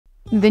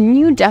The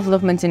new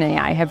developments in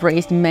AI have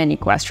raised many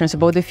questions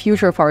about the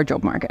future of our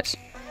job market.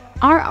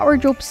 Are our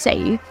jobs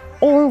safe,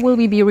 or will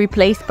we be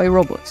replaced by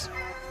robots?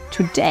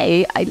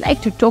 Today, I'd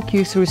like to talk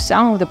you through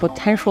some of the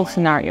potential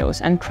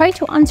scenarios and try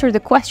to answer the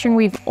question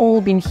we've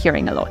all been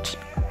hearing a lot.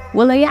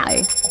 Will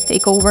AI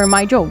take over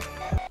my job?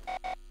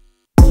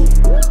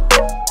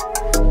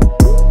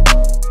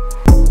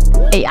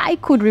 AI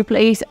could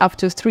replace up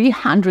to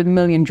 300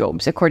 million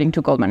jobs, according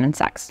to Goldman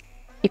Sachs.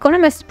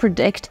 Economists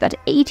predict that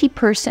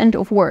 80%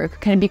 of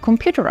work can be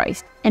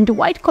computerized, and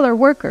white-collar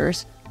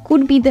workers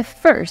could be the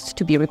first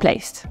to be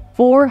replaced.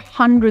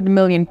 400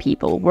 million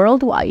people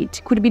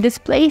worldwide could be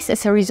displaced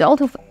as a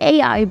result of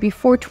AI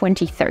before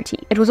 2030.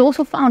 It was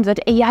also found that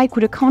AI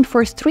could account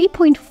for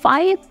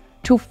 3.5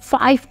 to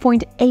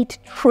 5.8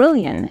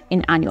 trillion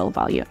in annual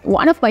value.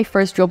 One of my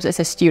first jobs as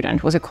a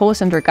student was a call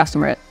center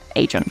customer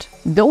agent.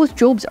 Those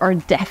jobs are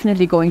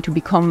definitely going to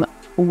become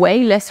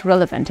way less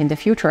relevant in the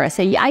future, as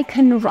AI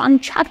can run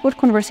chatbot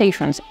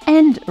conversations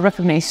and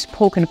recognize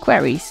spoken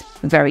queries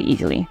very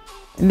easily.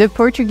 The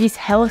Portuguese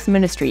Health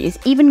Ministry is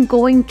even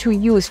going to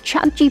use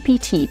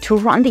ChatGPT to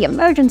run the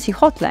emergency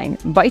hotline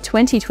by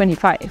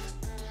 2025.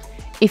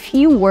 If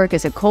you work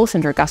as a call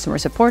center customer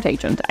support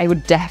agent, I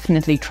would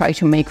definitely try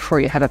to make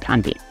sure you have a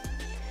plan B.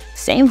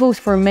 Same goes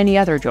for many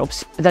other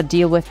jobs that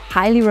deal with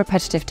highly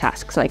repetitive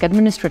tasks like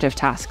administrative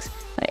tasks,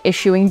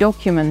 issuing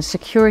documents,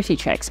 security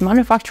checks,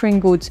 manufacturing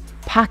goods,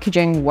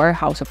 packaging,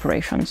 warehouse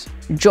operations.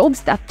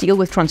 Jobs that deal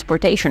with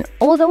transportation,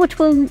 although it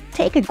will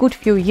take a good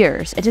few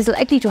years, it is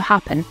likely to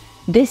happen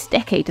this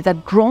decade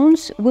that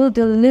drones will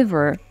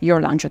deliver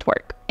your lunch at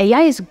work.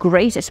 AI is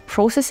great at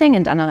processing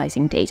and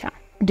analyzing data.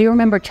 Do you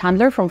remember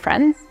Chandler from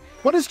Friends?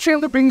 What is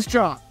Chandler Bing's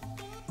job?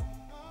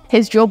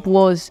 His job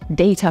was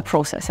data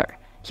processor.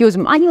 He was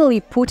manually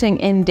putting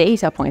in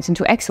data points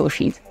into Excel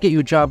sheets. Get you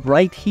a job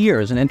right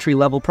here as an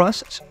entry-level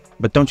processor.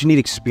 But don't you need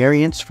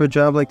experience for a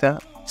job like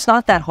that? It's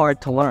not that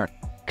hard to learn.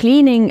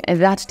 Cleaning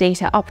that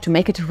data up to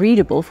make it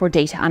readable for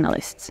data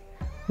analysts.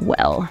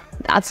 Well,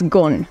 that's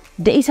gone.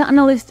 Data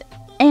analysts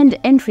and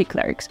entry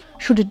clerks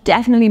should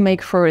definitely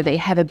make sure they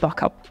have a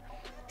backup.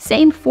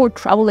 Same for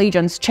travel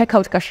agents,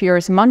 checkout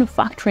cashiers,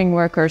 manufacturing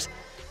workers,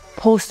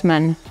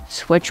 postmen,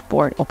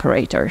 switchboard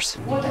operators.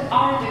 What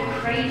are the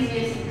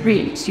craziest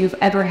dreams you've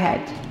ever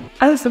had?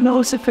 As an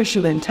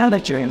artificial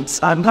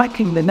intelligence, I'm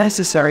lacking the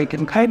necessary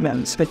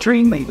components for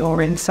dreaming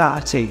or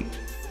anxiety.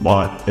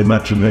 My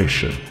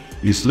imagination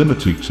is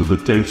limited to the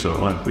data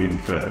I've been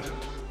fed.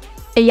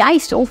 AI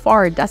so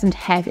far doesn't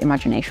have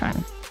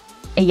imagination.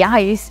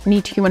 AIs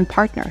need human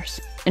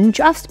partners. And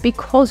just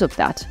because of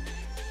that,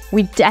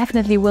 we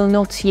definitely will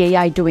not see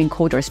AI doing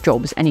coders'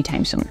 jobs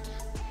anytime soon.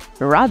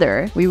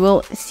 Rather, we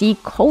will see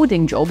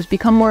coding jobs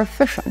become more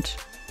efficient.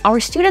 Our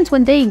students,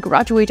 when they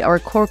graduate our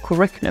core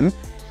curriculum,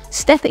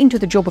 step into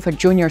the job of a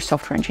junior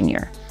software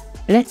engineer.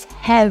 Let's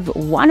have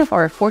one of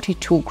our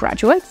 42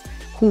 graduates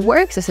who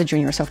works as a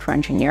junior software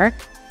engineer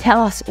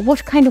tell us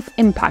what kind of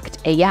impact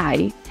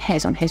AI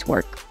has on his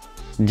work.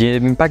 The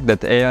impact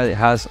that AI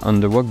has on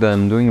the work that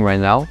I'm doing right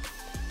now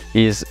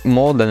is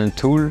more than a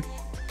tool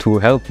to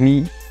help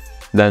me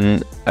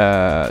than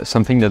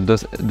something that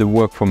does the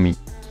work for me.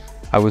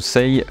 I would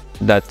say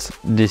that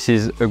this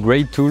is a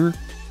great tool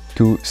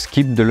to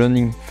skip the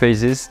learning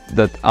phases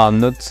that are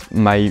not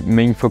my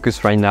main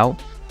focus right now.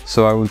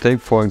 So I will take,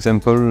 for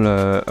example,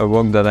 a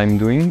work that I'm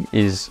doing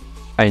is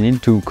I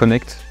need to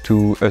connect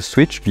to a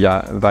switch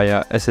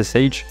via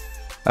SSH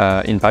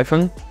in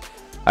Python.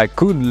 I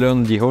could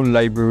learn the whole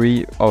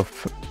library of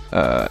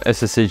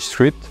SSH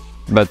script,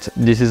 but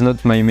this is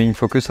not my main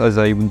focus, as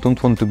I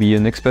don't want to be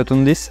an expert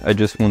on this. I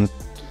just want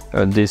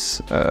this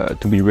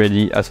to be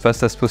ready as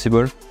fast as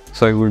possible.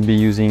 So I will be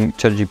using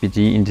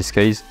ChatGPT in this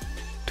case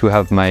to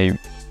have my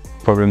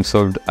problem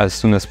solved as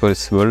soon as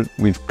possible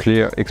with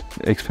clear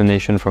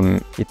explanation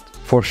from it.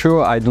 For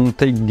sure, I don't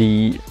take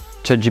the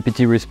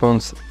ChatGPT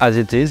response as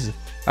it is.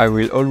 I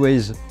will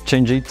always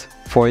change it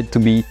for it to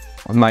be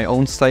my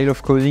own style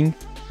of coding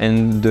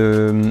and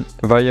the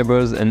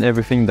variables and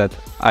everything that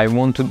I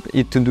want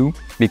it to do,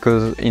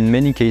 because in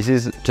many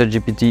cases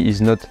ChatGPT is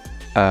not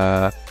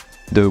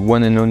the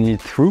one and only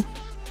truth.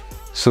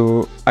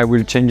 So I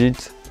will change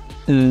it,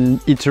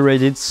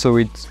 iterate it so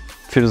it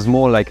feels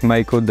more like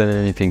my code than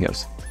anything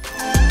else.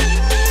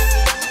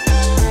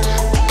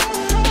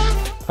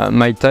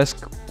 My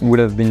task would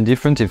have been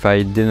different if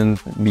I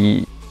didn't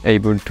be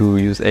able to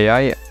use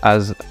AI,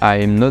 as I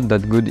am not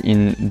that good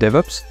in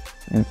DevOps,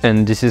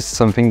 and this is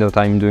something that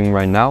I'm doing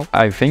right now.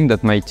 I think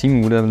that my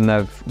team wouldn't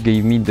have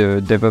gave me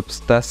the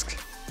DevOps task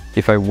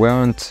if I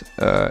weren't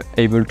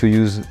able to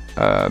use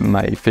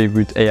my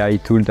favorite AI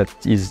tool, that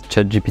is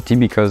ChatGPT,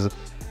 because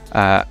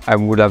I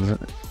would have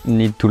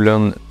need to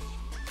learn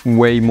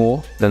way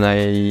more than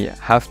I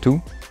have to,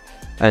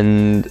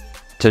 and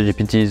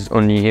ChatGPT is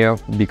only here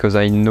because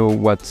I know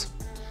what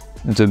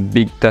the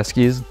big task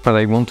is, what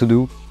I want to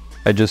do.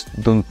 I just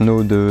don't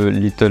know the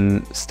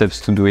little steps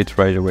to do it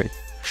right away.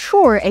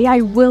 Sure,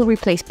 AI will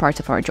replace parts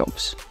of our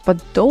jobs,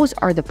 but those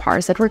are the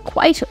parts that were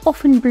quite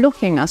often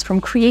blocking us from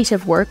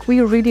creative work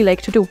we really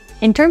like to do.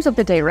 In terms of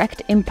the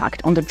direct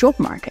impact on the job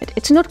market,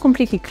 it's not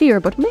completely clear,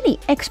 but many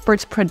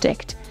experts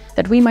predict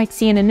that we might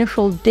see an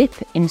initial dip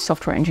in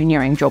software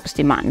engineering jobs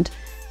demand,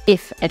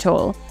 if at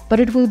all, but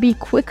it will be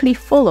quickly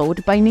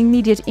followed by an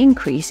immediate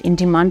increase in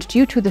demand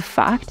due to the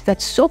fact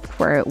that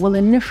software will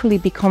initially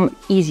become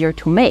easier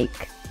to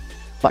make.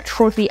 But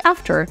shortly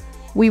after,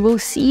 we will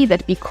see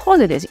that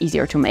because it is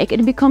easier to make,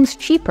 it becomes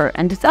cheaper,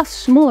 and thus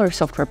smaller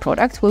software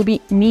products will be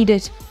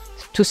needed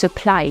to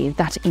supply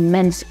that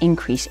immense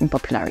increase in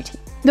popularity.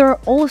 There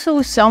are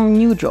also some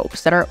new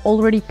jobs that are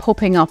already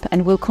popping up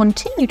and will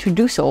continue to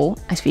do so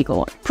as we go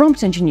on.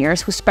 Prompt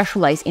engineers who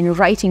specialize in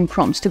writing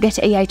prompts to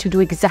get AI to do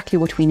exactly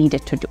what we need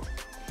it to do.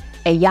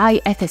 AI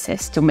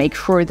ethicists to make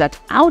sure that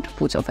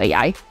outputs of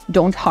AI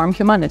don't harm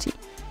humanity.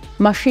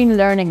 Machine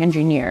learning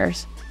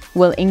engineers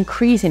will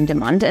increase in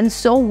demand, and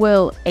so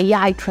will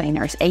AI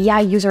trainers, AI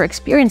user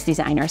experience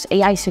designers,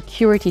 AI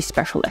security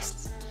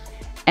specialists.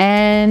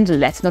 And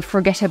let's not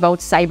forget about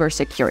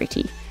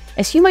cybersecurity.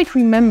 As you might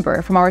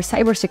remember from our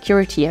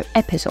cybersecurity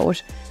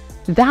episode,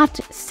 that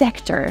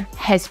sector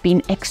has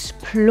been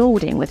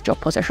exploding with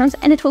job positions,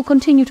 and it will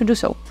continue to do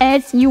so.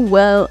 As you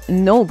well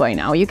know by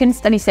now, you can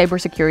study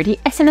cybersecurity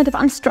as an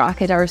advanced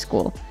track at our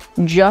school,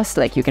 just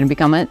like you can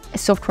become a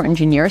software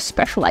engineer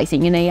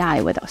specializing in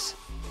AI with us.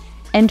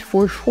 And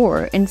for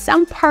sure, in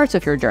some parts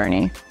of your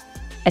journey,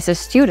 as a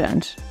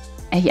student,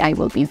 AI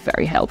will be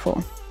very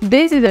helpful.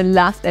 This is the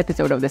last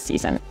episode of the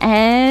season,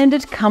 and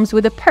it comes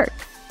with a perk.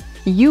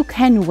 You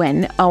can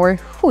win our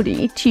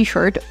hoodie,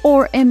 t-shirt,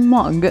 or a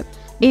mug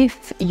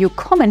if you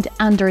comment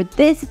under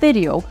this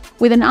video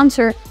with an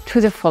answer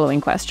to the following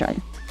question.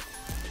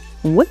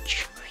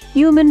 Which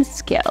human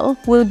skill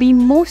will be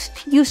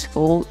most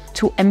useful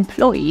to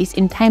employees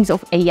in times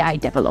of AI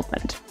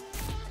development?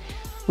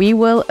 We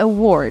will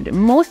award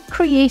most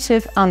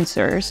creative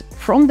answers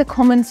from the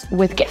comments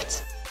with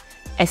gifts,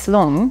 as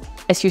long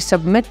as you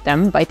submit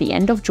them by the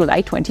end of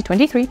July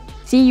 2023.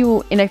 See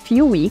you in a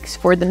few weeks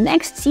for the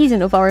next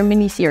season of our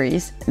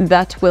mini-series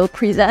that will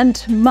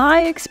present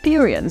my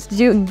experience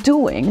doing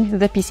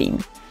the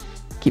PC.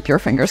 Keep your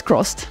fingers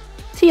crossed.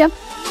 See ya!